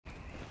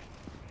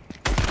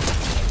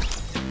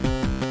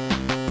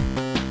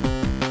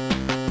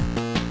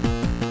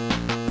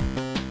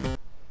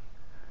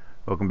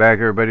Welcome back,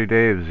 everybody.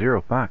 Dave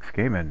Zero Fox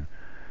Gaming.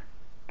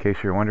 In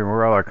case you're wondering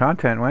where all our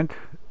content went,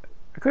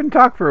 I couldn't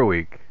talk for a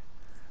week.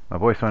 My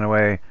voice went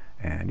away,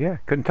 and yeah,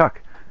 couldn't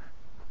talk.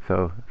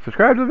 So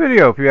subscribe to the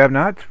video if you have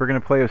not. We're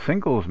going to play a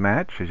singles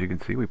match. As you can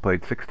see, we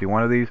played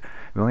 61 of these.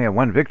 We only have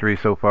one victory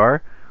so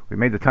far. We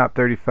made the top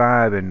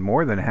 35 in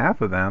more than half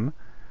of them.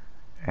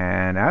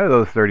 And out of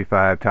those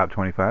 35 top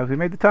 25s, we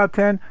made the top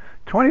 10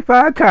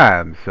 25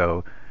 times.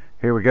 So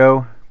here we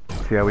go.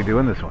 Let's see how we do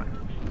in this one.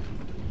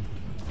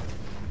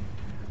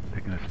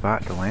 Picking a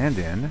spot to land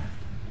in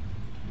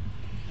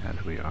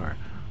as we are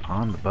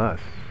on the bus.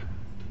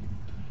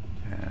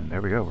 And there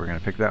we go. We're going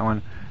to pick that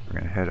one. We're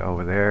going to head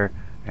over there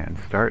and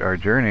start our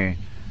journey.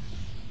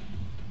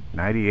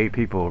 98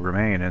 people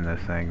remain in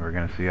this thing. We're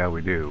going to see how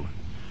we do.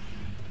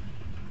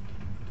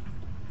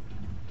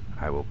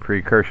 I will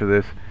precursor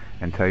this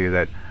and tell you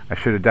that I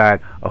should have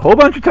died a whole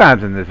bunch of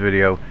times in this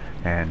video,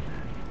 and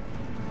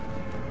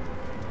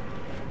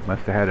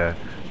must have had a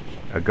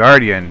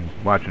guardian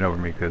watching over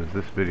me, because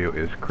this video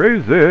is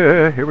crazy.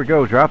 Here we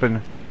go,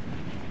 dropping.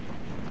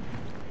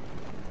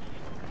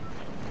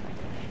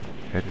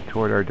 Headed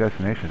toward our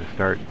destination to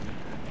start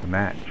the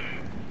match.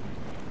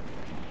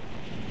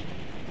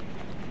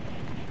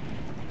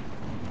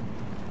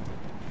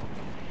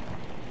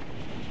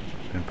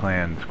 Been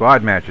playing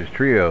squad matches,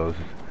 trios.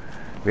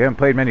 We haven't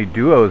played many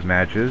duos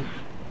matches,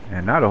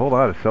 and not a whole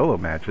lot of solo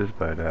matches,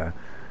 but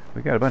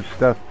we got a bunch of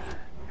stuff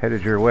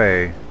headed your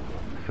way.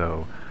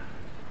 So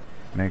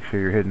make sure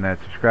you're hitting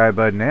that subscribe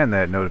button and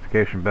that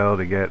notification bell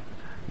to get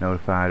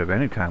notified of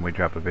any time we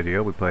drop a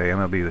video. We play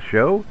MLB The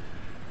Show,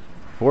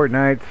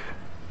 Fortnite,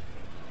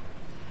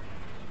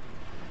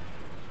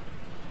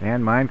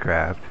 and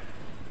Minecraft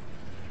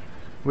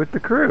with the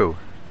crew.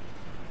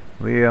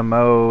 Leah,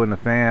 Mo, and the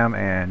fam,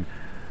 and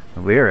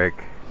Lyric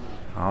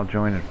all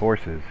joining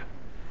forces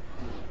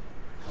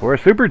for a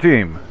super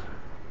team.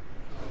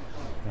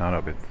 I don't know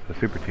if it's a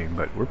super team,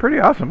 but we're pretty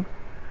awesome.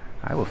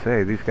 I will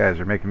say, these guys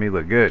are making me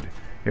look good.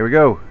 Here we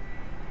go.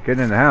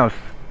 Getting in the house,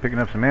 picking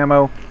up some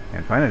ammo,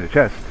 and finding a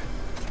chest.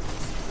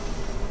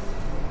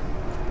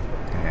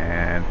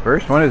 And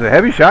first one is a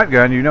heavy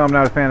shotgun. You know I'm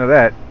not a fan of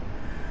that,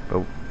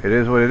 but it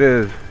is what it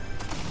is.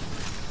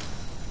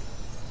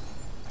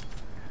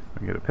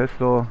 We get a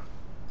pistol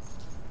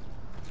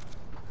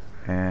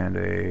and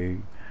a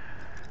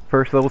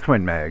first level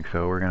twin mag.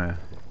 So we're gonna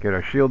get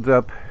our shields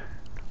up.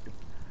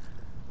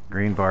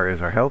 Green bar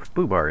is our health,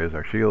 blue bar is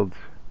our shields.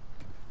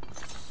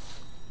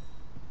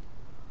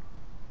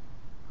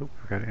 Oh,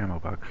 forgot an ammo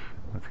box.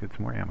 Let's get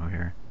some more ammo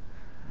here.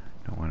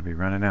 Don't want to be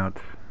running out.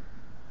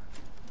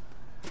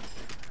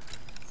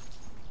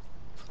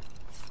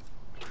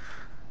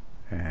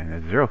 And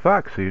it's Zero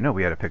Fox, so you know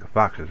we had to pick a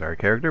fox as our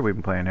character. We've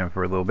been playing him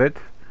for a little bit.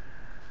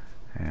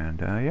 And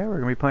yeah, we're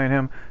going to be playing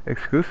him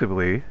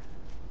exclusively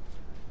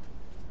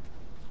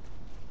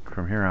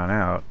from here on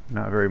out.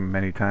 Not very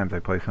many times I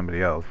play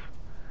somebody else,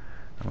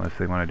 unless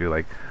they want to do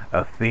like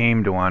a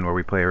themed one where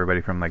we play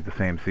everybody from like the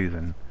same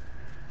season.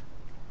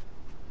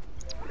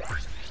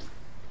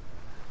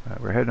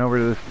 We're heading over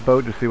to this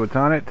boat to see what's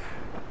on it.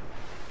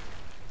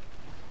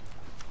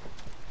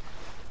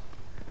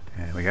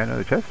 And we got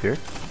another chest here.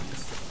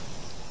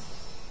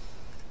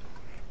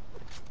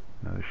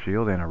 Another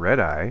shield and a red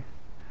eye.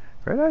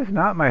 Red eye's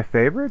not my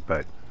favorite,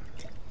 but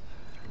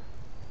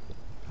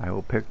I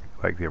will pick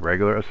like the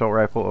regular assault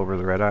rifle over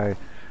the red eye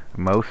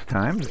most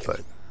times,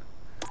 but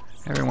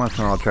every once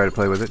in a while I'll try to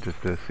play with it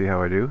just to see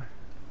how I do.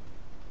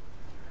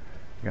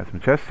 Got some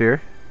chests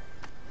here.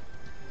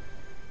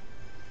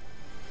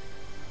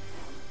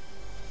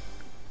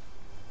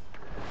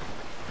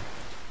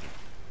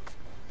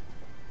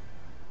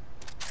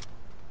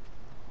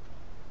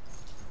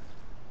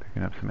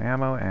 Picking up some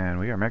ammo, and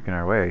we are making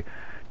our way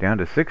down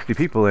to 60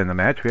 people in the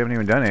match. We haven't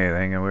even done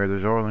anything, and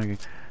there's only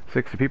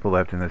 60 people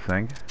left in this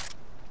thing.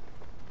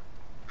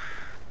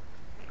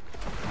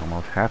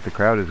 Almost half the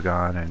crowd is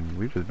gone, and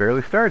we've just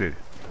barely started.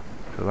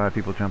 So a lot of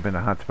people jump into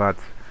hot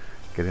spots,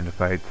 get into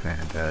fights,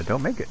 and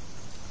don't make it.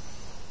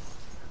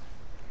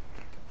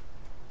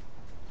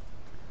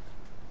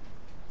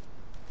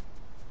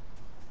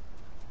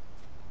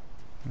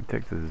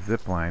 Take the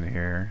zip line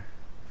here.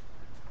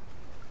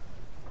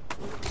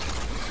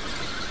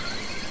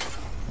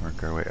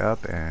 Work our way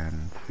up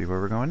and see where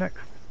we're going next.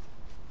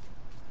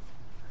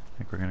 I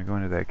think we're going to go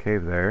into that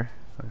cave there.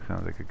 That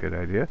sounds like a good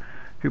idea.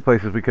 A few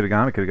places we could have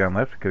gone. We could have gone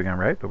left, we could have gone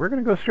right, but we're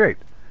going to go straight.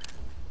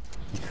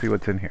 Let's see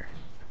what's in here.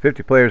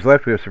 50 players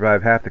left. We have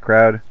survived half the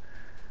crowd.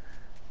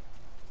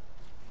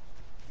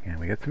 And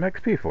we get some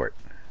XP for it.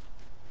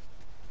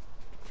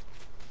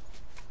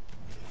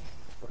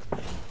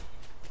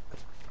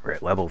 We're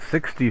at level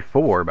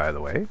 64, by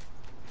the way.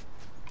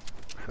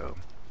 So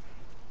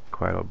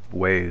quite a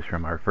ways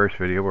from our first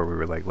video where we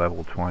were like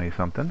level 20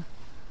 something.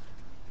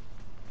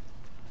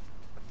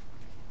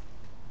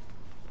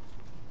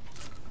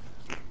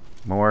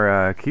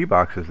 More key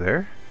boxes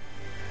there,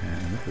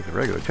 and this is a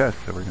regular chest,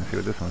 so we're gonna see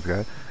what this one's got.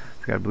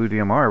 It's got a blue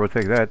DMR. We'll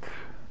take that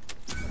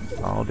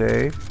all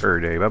day,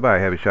 er day. Bye bye,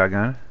 heavy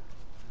shotgun.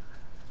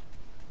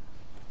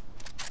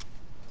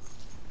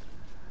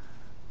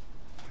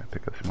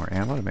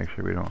 more ammo to make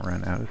sure we don't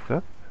run out of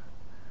stuff.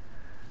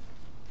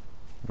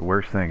 The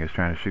worst thing is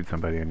trying to shoot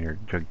somebody and your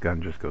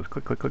gun just goes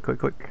click, click, click, click,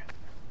 click.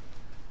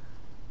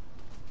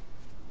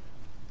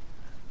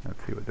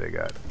 Let's see what they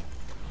got.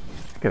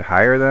 I could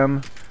hire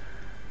them,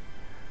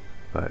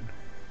 but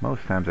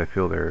most times I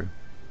feel they're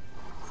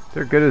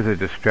good as a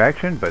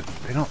distraction, but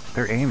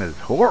their aim is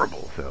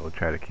horrible, so I'll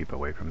try to keep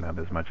away from them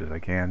as much as I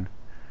can.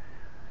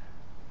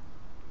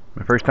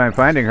 My first time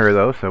finding her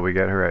though, so we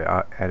got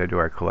her added to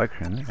our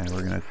collection, and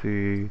we're gonna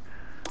see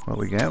what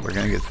we get. We're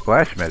gonna get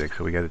Splash Medic,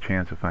 so we got a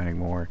chance of finding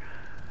more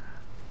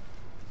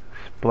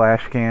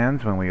splash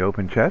cans when we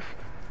open chests.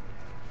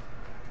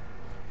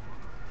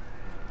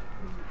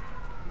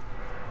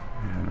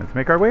 And let's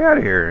make our way out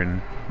of here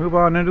and move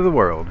on into the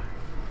world.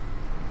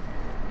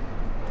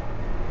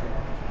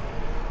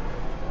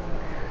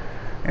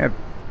 I have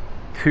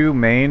two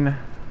main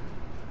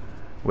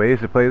ways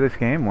to play this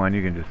game. One,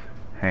 you can just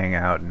hang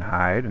out and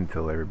hide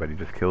until everybody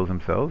just kills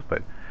themselves,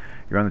 but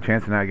you run the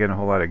chance of not getting a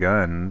whole lot of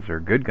guns, or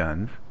good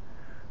guns.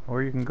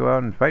 Or you can go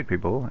out and fight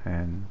people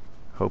and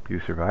hope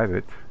you survive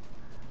it.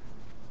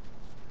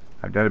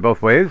 I've done it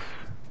both ways.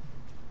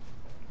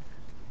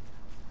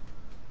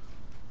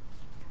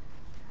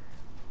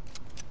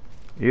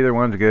 Either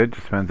one's good,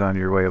 just depends on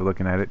your way of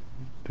looking at it.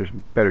 There's a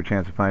better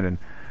chance of finding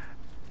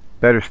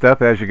better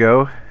stuff as you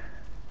go.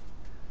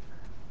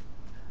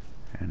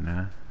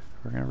 And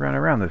we're going to run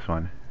around this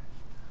one.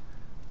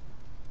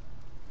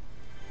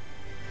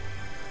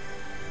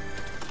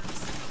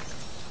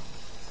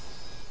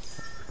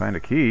 Find a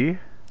key.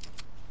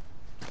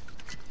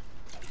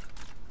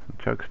 Some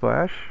chug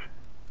splash.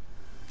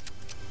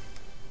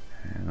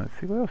 And let's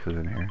see what else is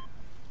in here.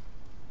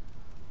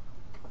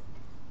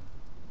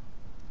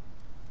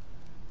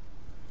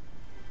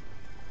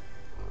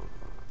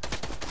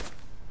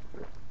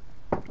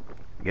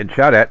 Getting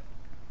shot at.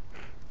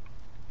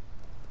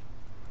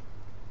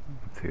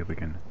 Let's see if we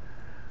can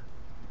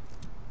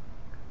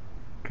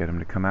get him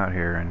to come out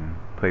here and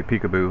play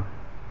peekaboo.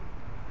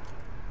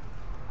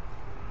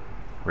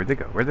 Where'd they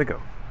go? Where'd they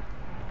go?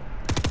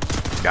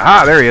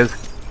 Ah, there he is.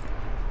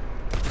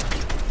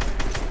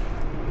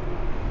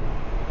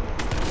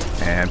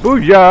 And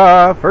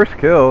booyah! First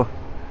kill.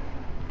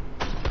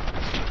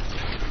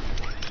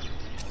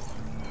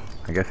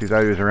 I guess he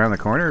thought he was around the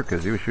corner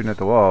because he was shooting at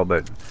the wall,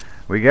 but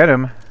we get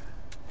him.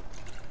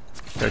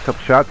 Got a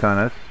couple shots on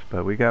us,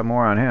 but we got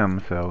more on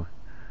him, so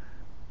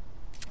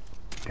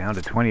down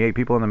to 28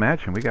 people in the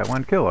match, and we got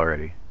one kill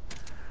already.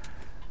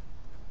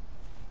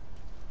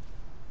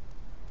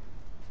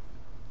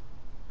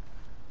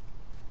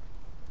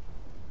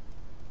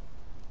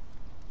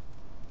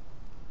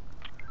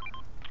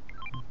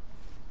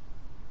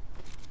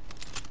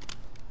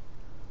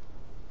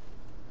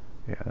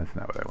 Yeah, that's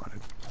not what I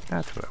wanted.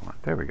 That's what I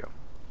want. There we go.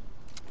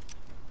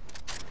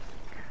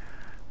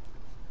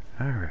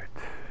 Alright.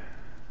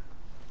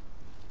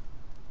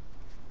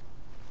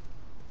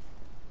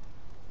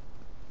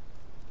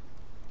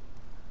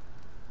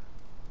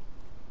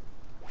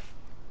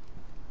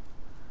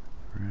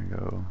 We're going to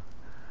go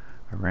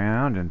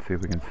around and see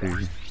if we can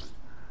see.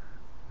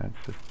 That's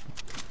just...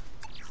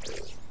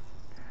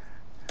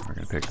 We're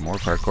going to pick more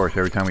part. Of course,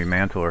 every time we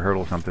mantle or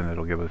hurdle something,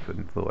 it'll give us a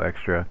little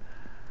extra.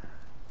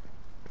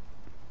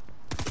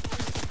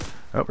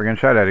 Oh, we're getting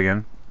shot at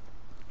again.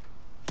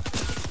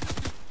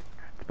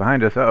 It's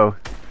behind us. Uh-oh.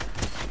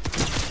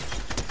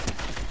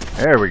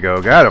 There we go.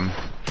 Got him.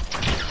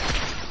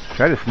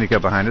 Tried to sneak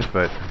up behind us,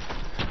 but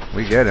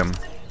we get him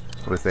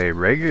with a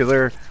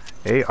regular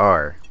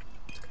AR.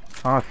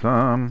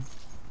 Awesome.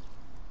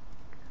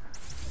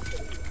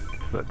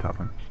 That top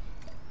one.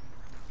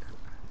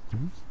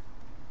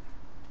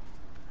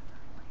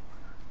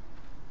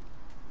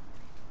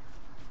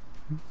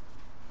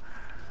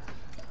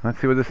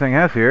 Let's see what this thing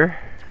has here.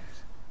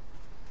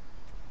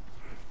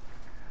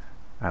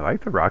 I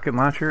like the rocket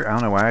launcher. I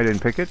don't know why I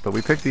didn't pick it, but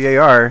we picked the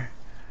AR,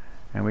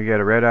 and we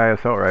get a red-eye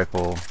assault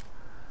rifle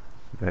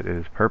that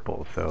is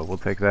purple. So we'll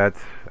take that.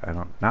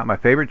 Not my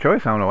favorite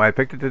choice. I don't know why I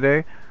picked it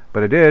today,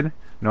 but I did.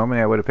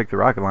 Normally I would have picked the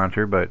rocket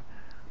launcher, but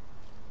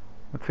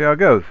let's see how it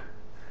goes.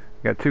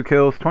 We got 2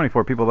 kills,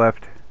 24 people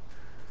left,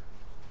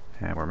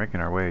 and we're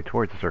making our way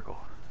towards the circle.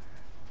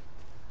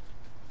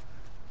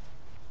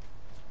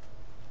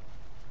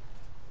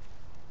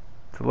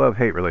 It's a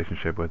love-hate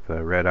relationship with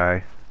Red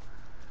Eye.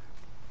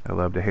 I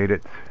love to hate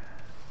it.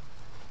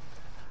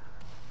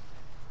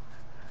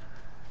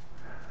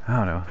 I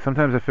don't know.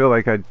 Sometimes I feel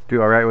like I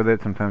do alright with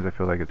it. Sometimes I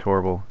feel like it's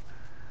horrible.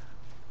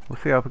 We'll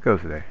see how it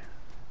goes today.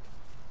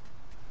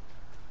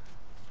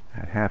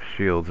 At half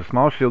shields. The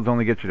small shields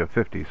only get you to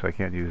 50, so I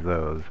can't use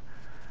those,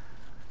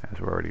 as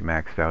we're already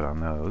maxed out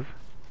on those.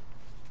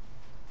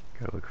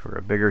 Gotta look for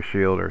a bigger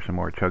shield or some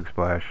more chug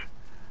splash.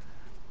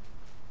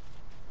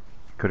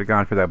 Could have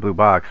gone for that blue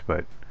box,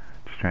 but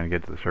just trying to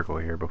get to the circle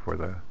here before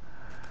the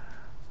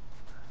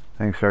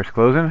thing starts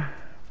closing.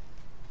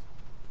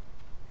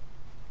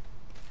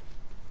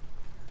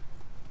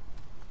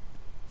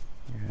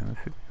 Yeah, let's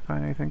see if we can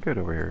find anything good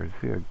over here.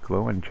 I see a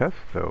glowing chest,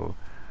 so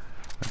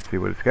let's see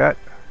what it's got.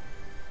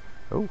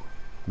 Oh,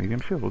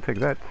 Medium shield, we'll take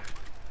that.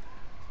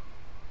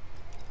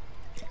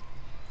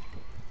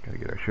 Gotta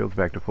get our shields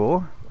back to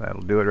full.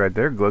 That'll do it right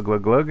there. Glug,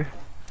 glug, glug.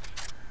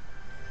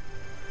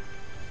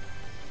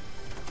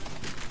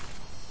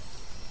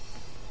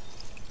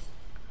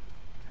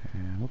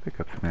 And we'll pick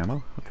up some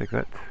ammo. I'll take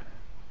that.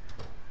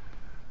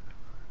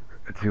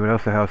 Let's see what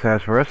else the house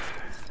has for us.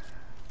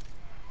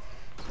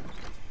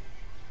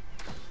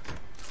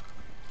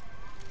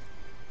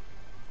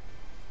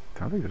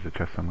 I think there's a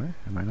chest somewhere.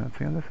 Am I not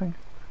seeing this thing?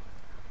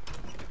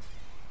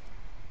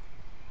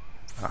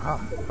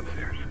 Aha,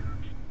 upstairs.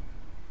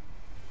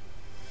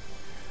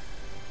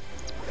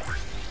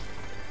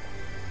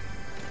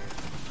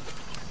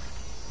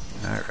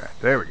 Alright,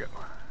 there we go.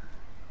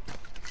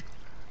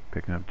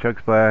 Picking up Chug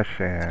Splash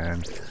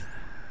and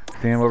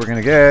seeing what we're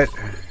gonna get.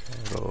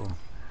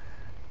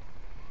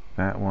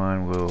 That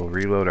one will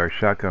reload our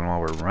shotgun while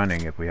we're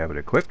running if we have it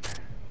equipped.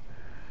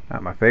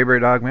 Not my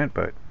favorite augment,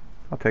 but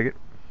I'll take it.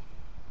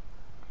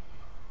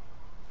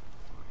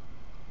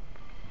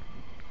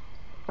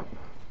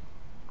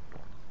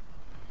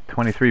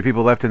 "23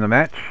 people left in the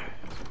match."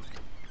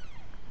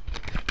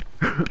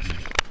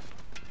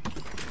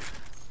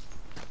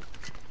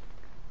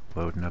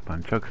 Loading up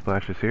on Chug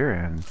Splashes here,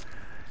 and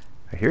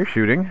I hear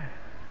shooting.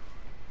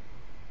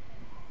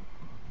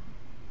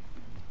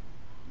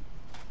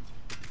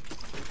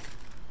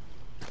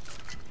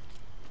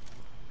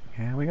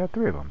 And we got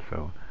 3 of them,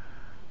 so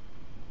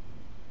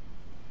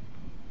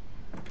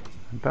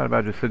I thought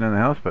about just sitting in the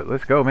house, but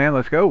let's go, man,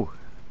 let's go.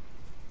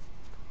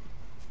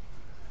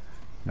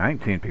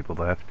 19 people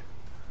left,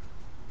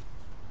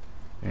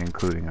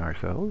 including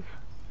ourselves.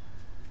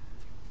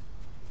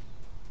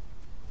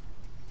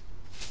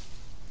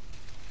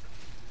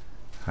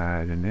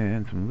 Hiding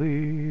in some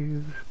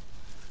leaves.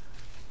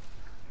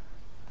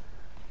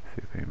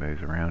 See if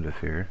anybody's around us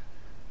here.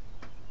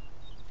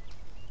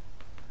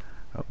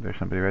 Oh, there's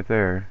somebody right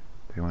there.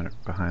 They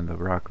went behind the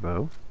rock,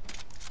 though.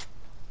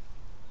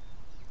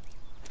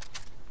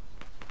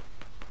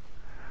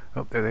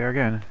 Oh, there they are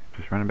again.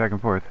 Just running back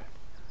and forth.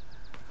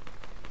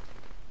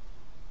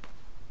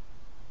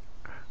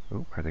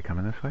 Oh, are they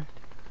coming this way?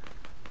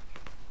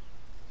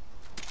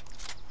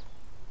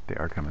 They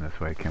are coming this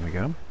way. Can we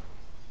get them?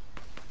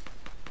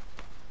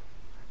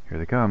 Here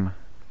they come.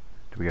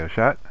 Do we got a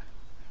shot?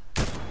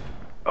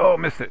 Oh,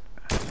 missed it.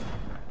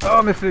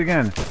 Oh, missed it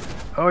again.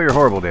 Oh, you're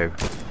horrible, Dave.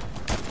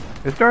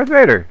 It's Darth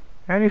Vader,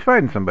 and he's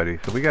fighting somebody,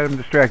 so we got him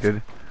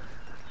distracted.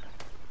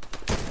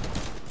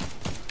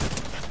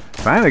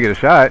 Finally get a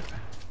shot.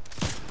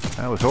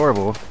 That was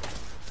horrible.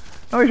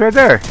 Oh, he's right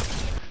there.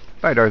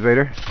 Bye, Darth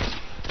Vader.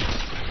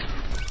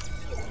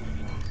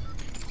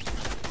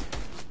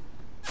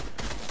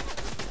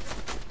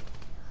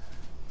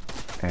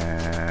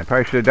 And I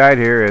probably should have died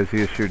here as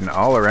he is shooting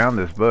all around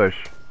this bush.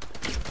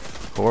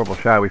 Horrible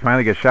shot. We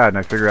finally get shot and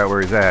I figure out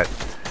where he's at.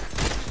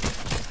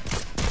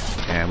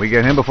 And we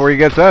get him before he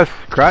gets us.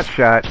 Crotch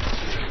shot.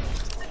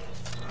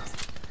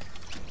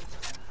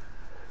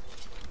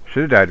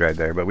 Should have died right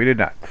there, but we did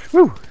not.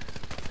 Woo!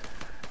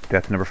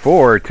 Death number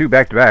 4, 2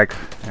 back-to-backs.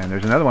 And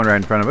there's another one right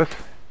in front of us.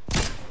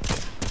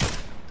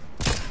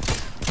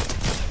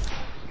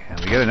 And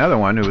we get another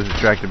one who was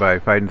distracted by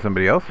fighting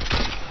somebody else.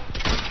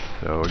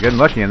 So we're getting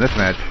lucky in this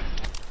match.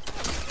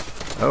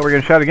 Oh, we're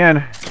getting shot again.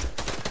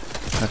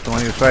 That's the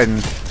one he was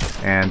fighting.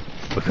 And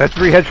was that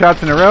 3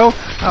 headshots in a row?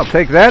 I'll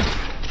take that.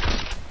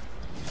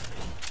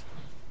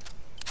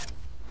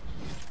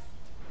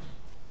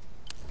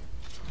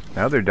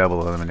 Now they're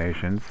double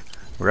eliminations.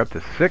 We're up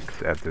to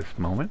 6 at this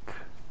moment.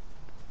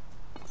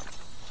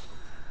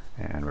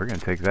 And we're going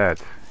to take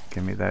that.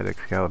 Give me that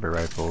Excalibur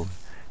rifle.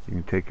 You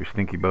can take your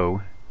stinky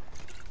bow.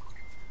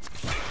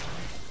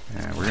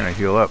 And we're going to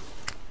heal up.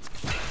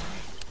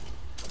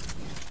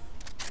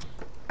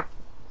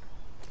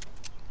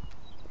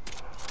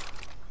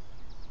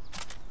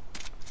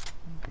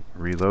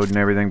 Reloading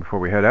everything before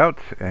we head out,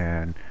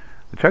 and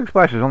the Chug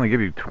Splashes only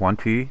give you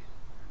 20,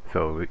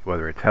 so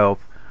whether it's health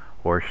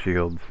or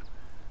shields,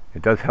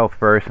 it does health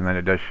first and then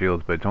it does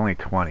shields, but it's only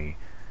 20.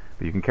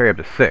 But you can carry up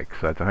to 6,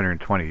 so that's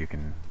 120 you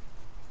can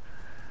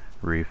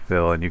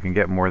refill, and you can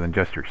get more than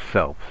just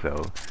yourself,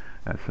 so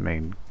that's the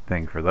main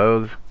thing for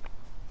those.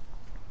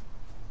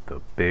 The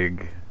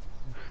big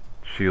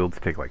shields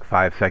take like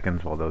 5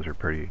 seconds, while those are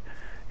pretty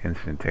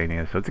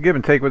instantaneous, so it's a give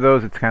and take with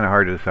those. It's kind of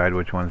hard to decide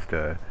which ones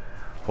to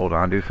hold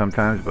on to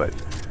sometimes, but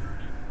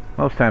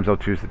most times I'll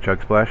choose the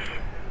Chug Splash.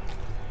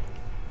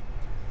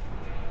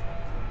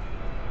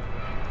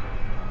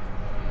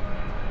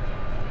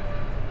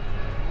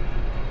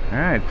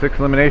 Alright, 6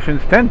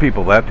 eliminations, 10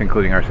 people left,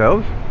 including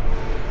ourselves.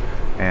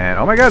 And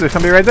oh my god, there's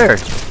somebody right there,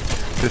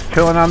 just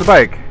chilling on the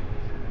bike.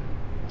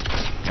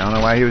 I don't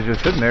know why he was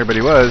just sitting there, but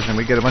he was, and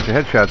we get a bunch of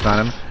headshots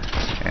on him.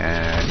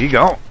 And he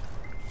gone.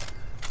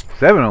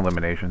 7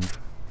 eliminations.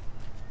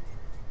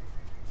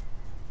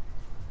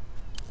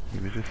 He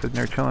was just sitting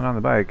there chilling on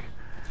the bike.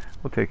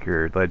 We'll take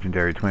your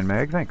legendary twin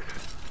mag, thanks.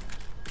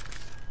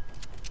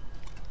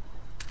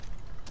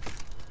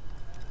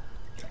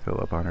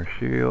 Fill up on our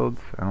shields.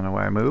 I don't know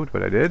why I moved,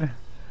 but I did.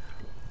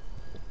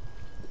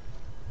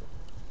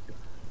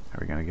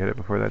 get it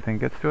before that thing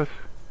gets to us?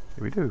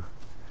 Here we do.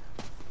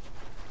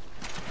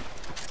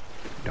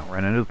 Don't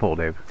run into the pole,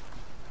 Dave.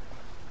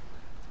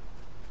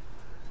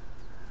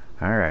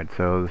 Alright,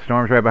 so the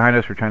storm's right behind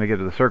us. We're trying to get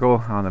to the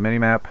circle on the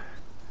mini-map.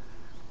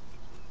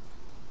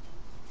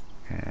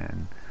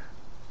 And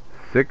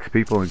 6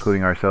 people,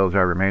 including ourselves,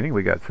 are remaining.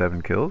 We got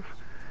 7 kills.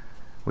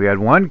 We had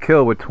 1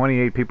 kill with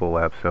 28 people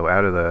left, so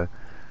out of the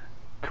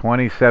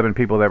 27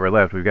 people that were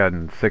left, we've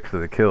gotten 6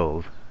 of the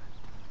kills.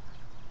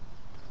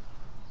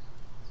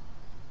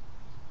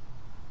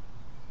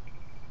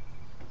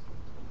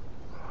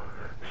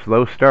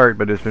 Slow start,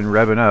 but it's been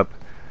revving up.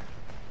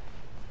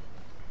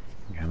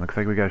 And looks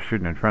like we got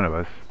shooting in front of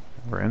us.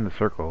 We're in the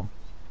circle.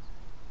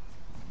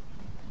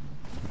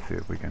 Let's see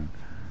if we can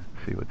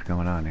see what's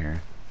going on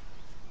here.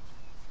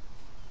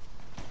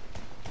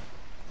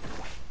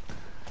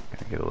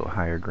 Gotta get a little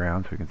higher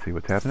ground so we can see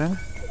what's happening.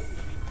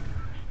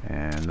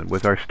 And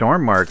with our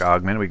storm mark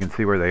augment, we can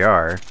see where they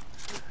are.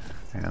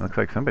 And it looks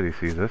like somebody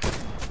sees us.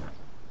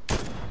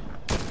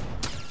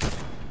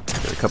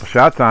 Get a couple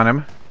shots on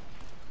him.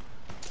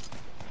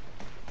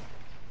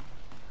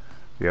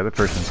 The other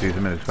person sees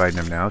him and is fighting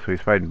him now, so he's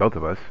fighting both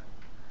of us.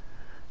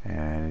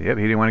 And yep,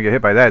 he didn't want to get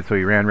hit by that, so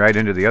he ran right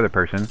into the other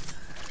person.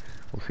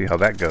 We'll see how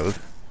that goes.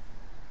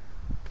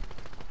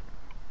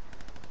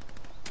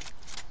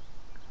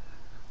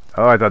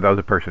 Oh, I thought that was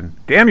a person.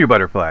 Damn you,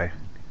 butterfly!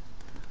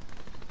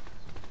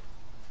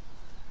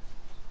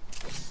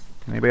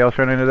 Anybody else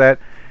run into that?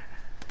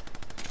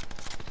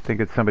 I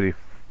think it's somebody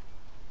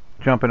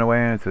jumping away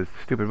and it's a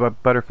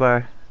stupid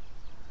butterfly.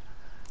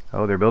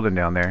 Oh, they're building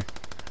down there.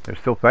 They're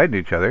still fighting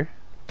each other.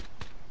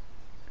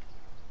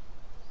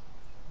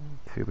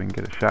 Let's see if we can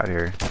get a shot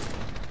here.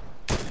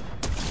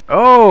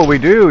 Oh, we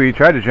do! He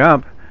tried to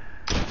jump.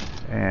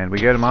 And we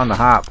get him on the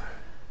hop.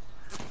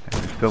 And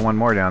there's still one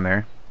more down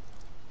there.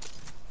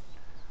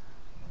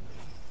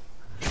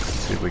 Let's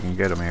see if we can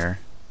get him here.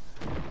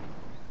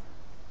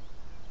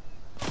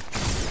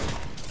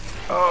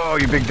 Oh,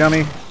 you big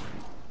dummy.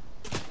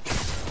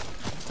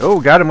 Oh,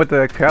 got him with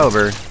the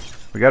Excalibur.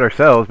 We got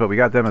ourselves, but we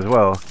got them as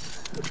well.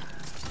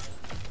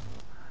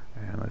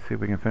 And let's see if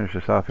we can finish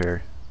this off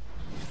here.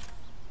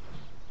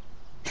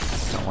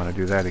 Don't want to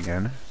do that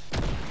again.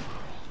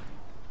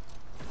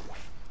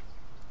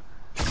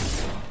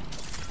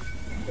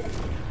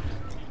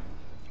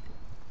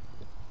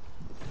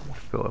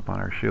 Fill up on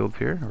our shields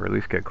here, or at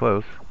least get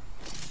close.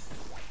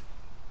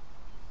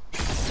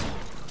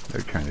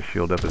 They're trying to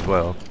shield up as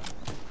well.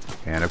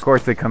 And of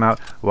course they come out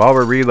while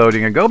we're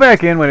reloading and go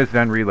back in when it's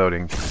done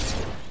reloading.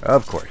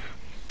 Of course.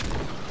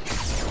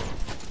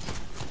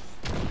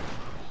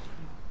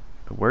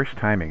 The worst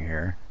timing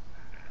here.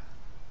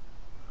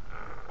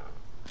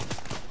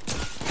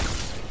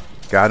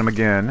 Got him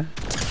again.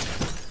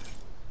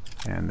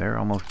 And they're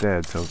almost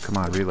dead, so come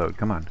on, reload,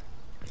 come on.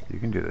 You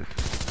can do this.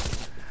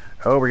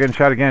 Oh, we're getting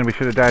shot again. We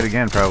should have died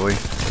again probably,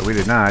 but we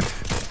did not.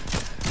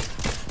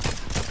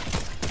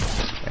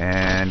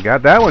 And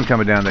got that one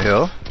coming down the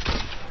hill.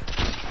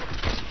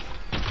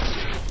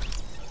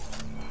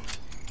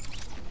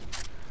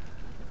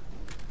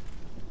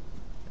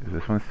 Is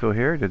this one still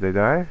here? Did they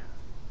die?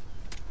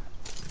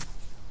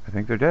 I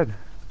think they're dead.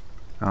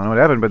 I don't know what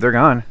happened, but they're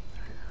gone.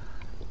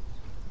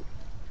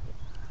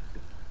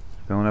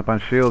 Filling up on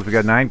shields. We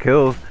got 9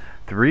 kills.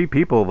 3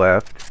 people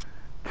left.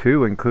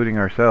 2 including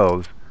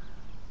ourselves.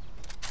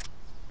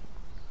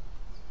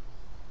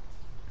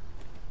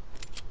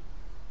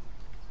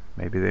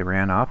 Maybe they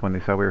ran off when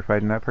they saw we were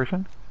fighting that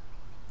person?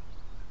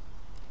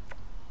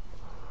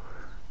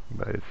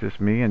 But it's just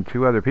me and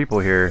 2 other people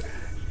here.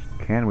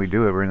 Can we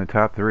do it? We're in the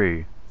top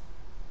 3.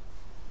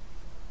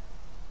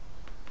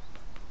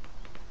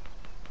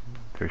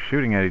 They're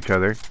shooting at each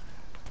other.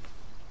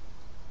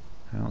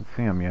 I don't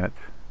see them yet.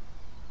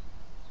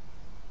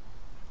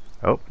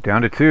 Oh,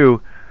 down to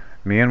 2.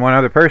 Me and 1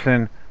 other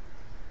person.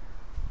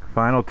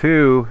 Final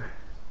 2.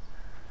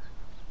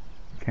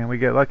 Can we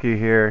get lucky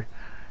here?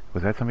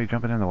 Was that somebody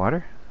jumping in the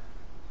water?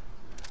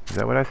 Is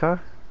that what I saw?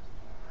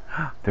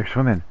 They're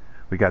swimming.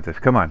 We got this.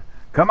 Come on.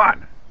 Come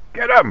on.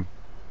 Get them.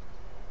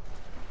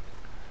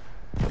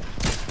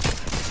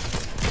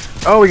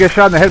 Oh, we get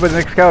shot in the head with an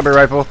Excalibur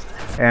rifle.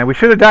 And we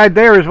should have died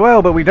there as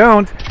well, but we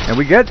don't. And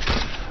we get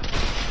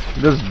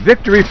the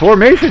victory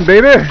formation,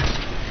 baby.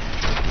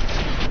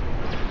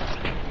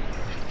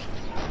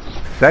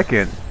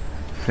 Second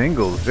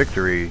singles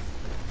victory.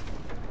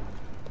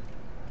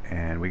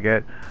 And we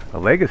get a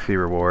legacy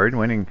reward,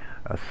 winning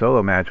a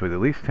solo match with at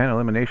least 10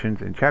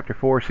 eliminations in Chapter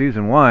 4,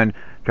 Season 1.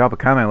 Drop a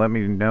comment, let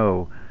me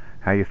know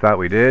how you thought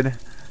we did.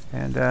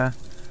 And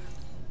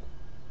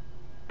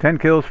 10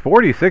 kills,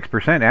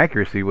 46%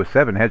 accuracy with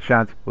 7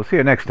 headshots. We'll see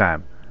you next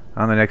time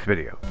on the next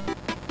video.